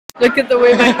Look at the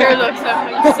way my hair looks.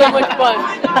 I'm having so much fun.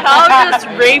 Cal just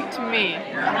raped me.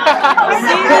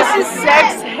 See, this is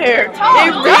sex hair.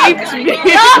 They raped me.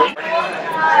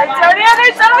 Antonio,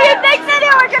 there's so many things in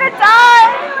here. We're gonna die.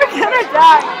 We're gonna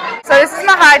die. So this is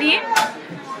Mahathi.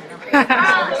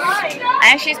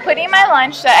 And she's putting my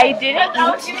lunch that I didn't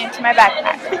eat into my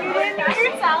backpack.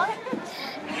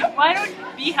 Why don't you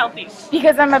be healthy?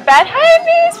 Because I'm a bad. Hi,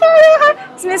 Miss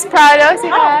Prado. It's Miss Prado. Say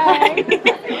hi.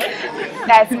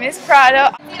 That's Miss Prado.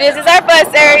 This is our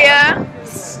bus area.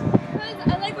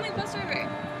 I like my bus driver.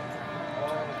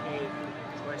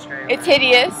 It's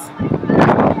hideous.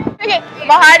 Okay,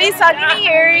 Mahati's talking to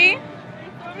Yuri.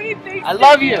 I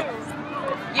love you.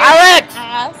 Alex!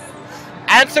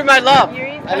 Answer my love.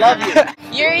 I love you.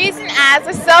 Yuri's an ass,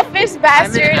 a selfish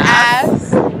bastard ass.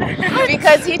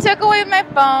 Because he took away my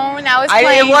phone. I was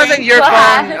playing. It wasn't your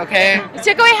phone, okay? He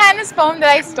took away Hannah's phone that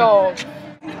I stole.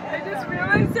 I just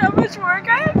realized how much work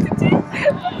I have to do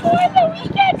before the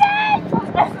weekend ends.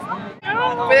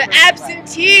 For the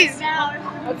absentees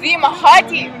of the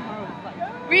Mahathi,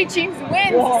 reaching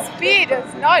winds speed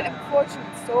is not a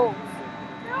fortunate soul.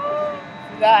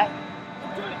 That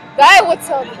would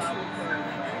tell the truth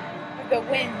of the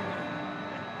wind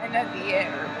and of the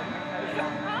air.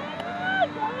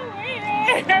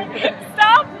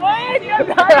 Stop playing, you're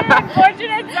not an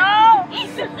unfortunate soul.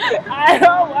 I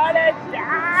don't want to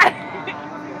die.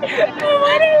 I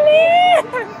want to live.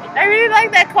 I really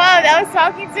like that clown that was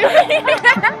talking to me.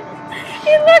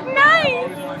 He looked nice.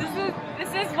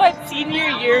 This is what senior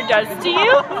year does to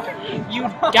you. You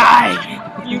die.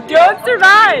 You don't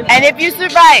survive. And if you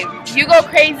survive, you go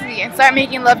crazy and start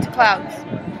making love to clouds.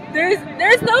 There's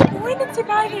no point in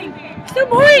surviving. There's no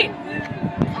point.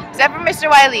 Except for Mr.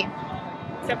 Wiley.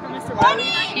 Except for Mr. Wiley.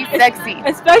 He's sexy.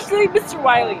 Especially Mr.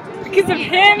 Wiley. Because of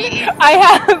him, I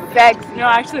have sexy. No,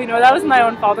 actually, no, that was my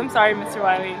own fault. I'm sorry, Mr.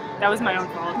 Wiley. That was my own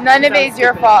fault. None of it is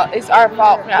your fault. It's our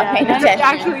fault for not paying attention.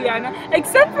 Actually, yeah, no.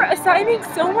 Except for assigning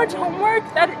so much homework,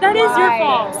 that is your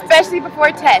fault. Especially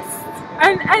before tests.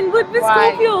 And with Miss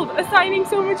Schofield assigning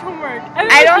so much homework.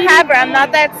 I don't have her. I'm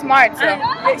not that smart. So.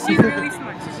 She's really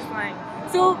smart. She's just lying.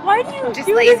 So why do you just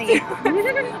do lazy?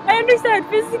 I understand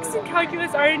physics and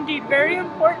calculus are indeed very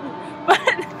important, but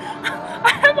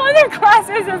I have other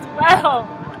classes as well.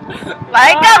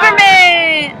 Like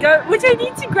government, which I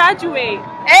need to graduate.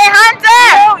 Hey,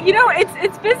 Hunter! You know,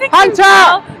 it's physics and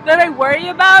cal that I worry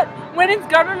about when it's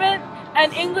government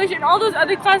and English and all those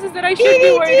other classes that I should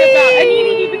be worried about. I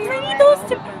need because I need those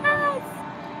to pass.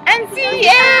 And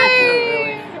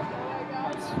CA!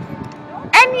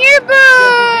 And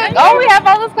yearbook! Oh, we have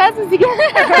all those classes together.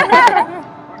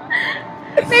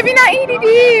 Maybe not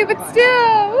EDD, but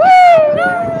still. Woo!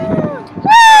 Woo!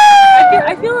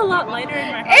 I feel a lot lighter in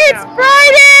my heart It's now.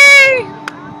 Friday!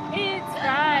 It's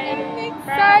Friday. I'm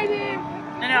excited.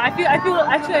 I know. I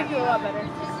feel a lot better.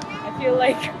 I feel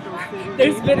like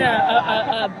there's been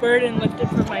a burden lifted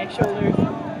from my shoulders,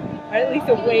 or at least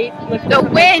a weight lifted. The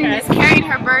from wind my is chest. carrying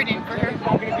her burden for her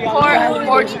poor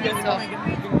unfortunate soul.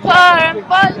 Poor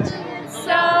unfortunate.